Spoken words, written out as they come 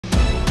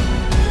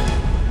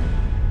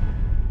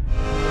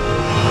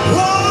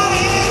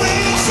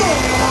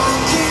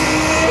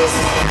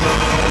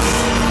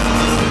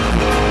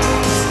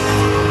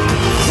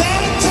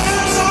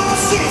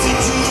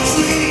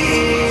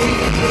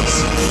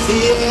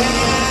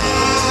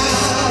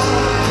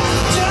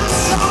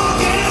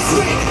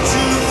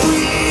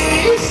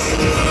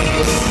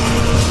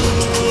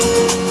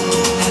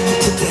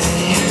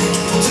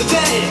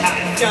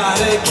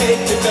Got a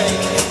cake to bake,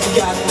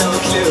 got no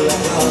clue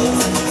at all.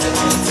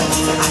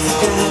 I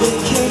got a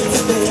cake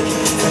to bake,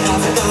 but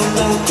I've got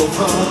that go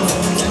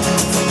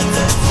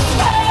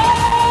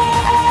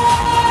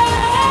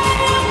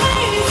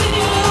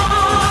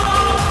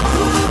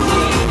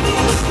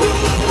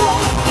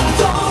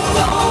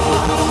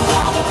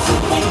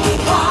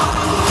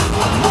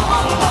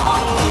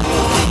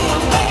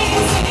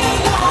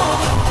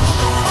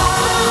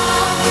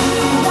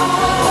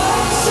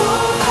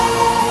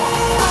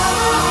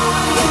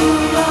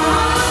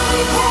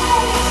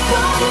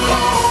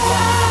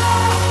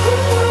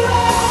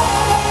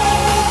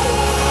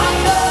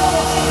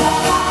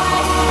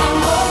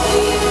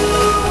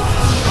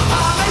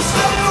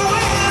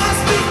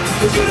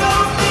you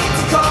don't need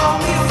to call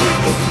me a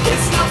freak.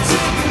 It's not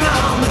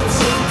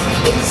trigonometry.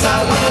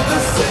 Inside we're the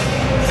same.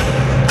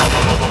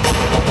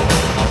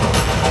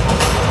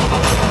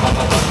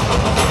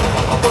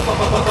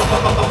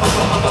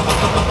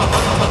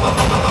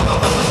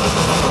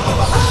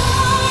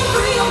 I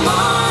free your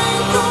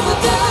mind from the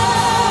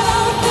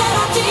doubt that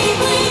I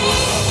deeply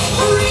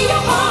free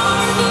your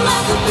heart and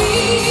let the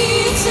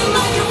beats and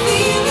let your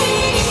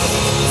feelings.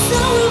 So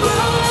we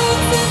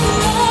rise and the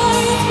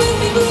lights will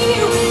be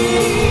clearing.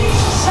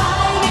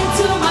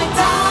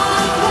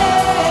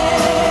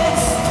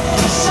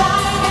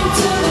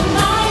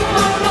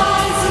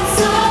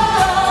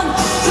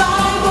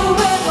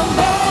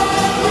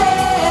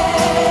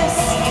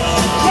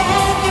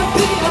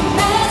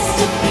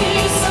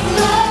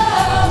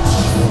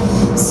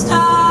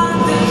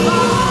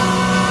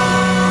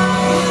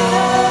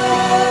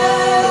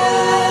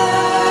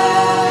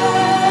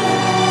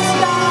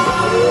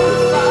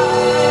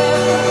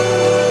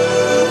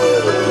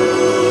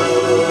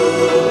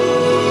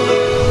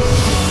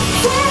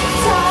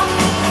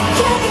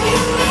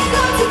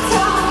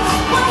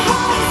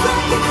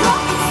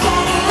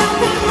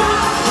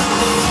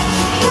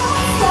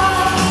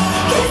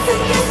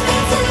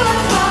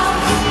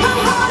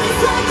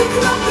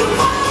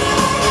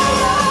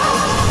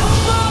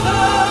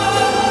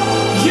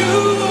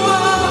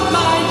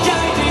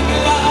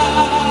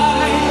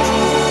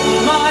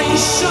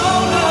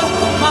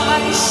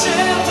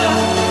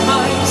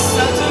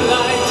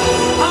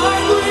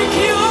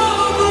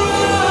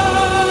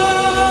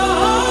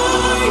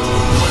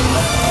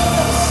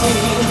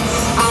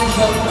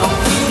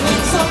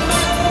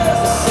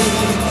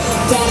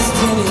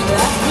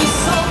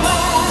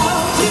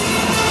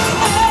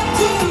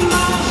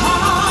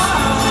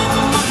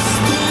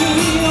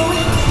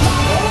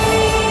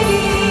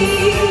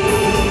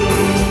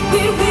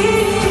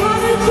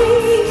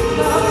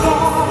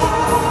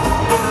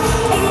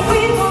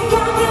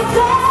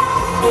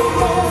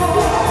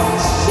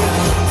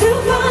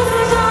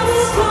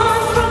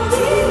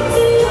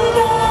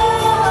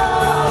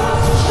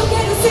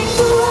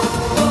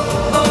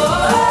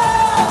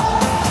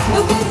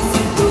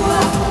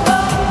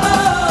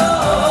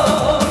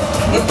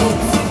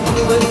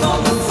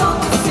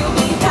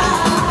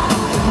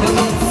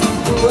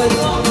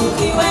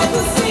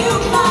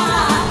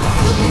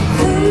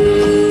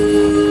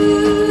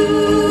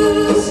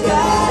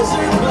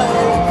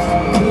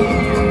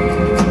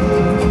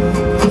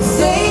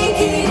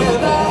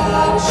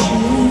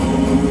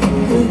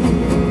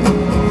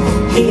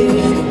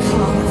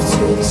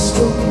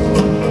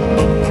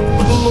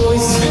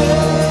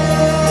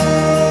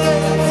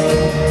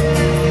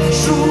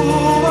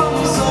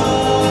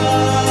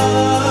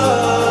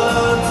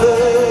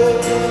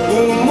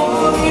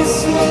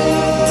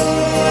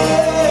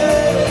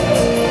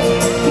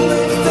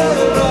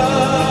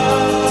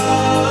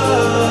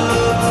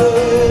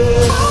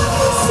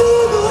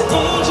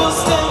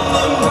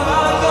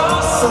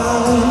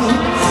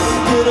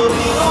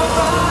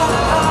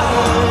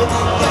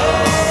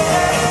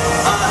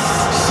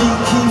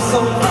 Keeps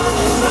on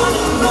running,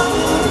 running,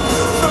 running.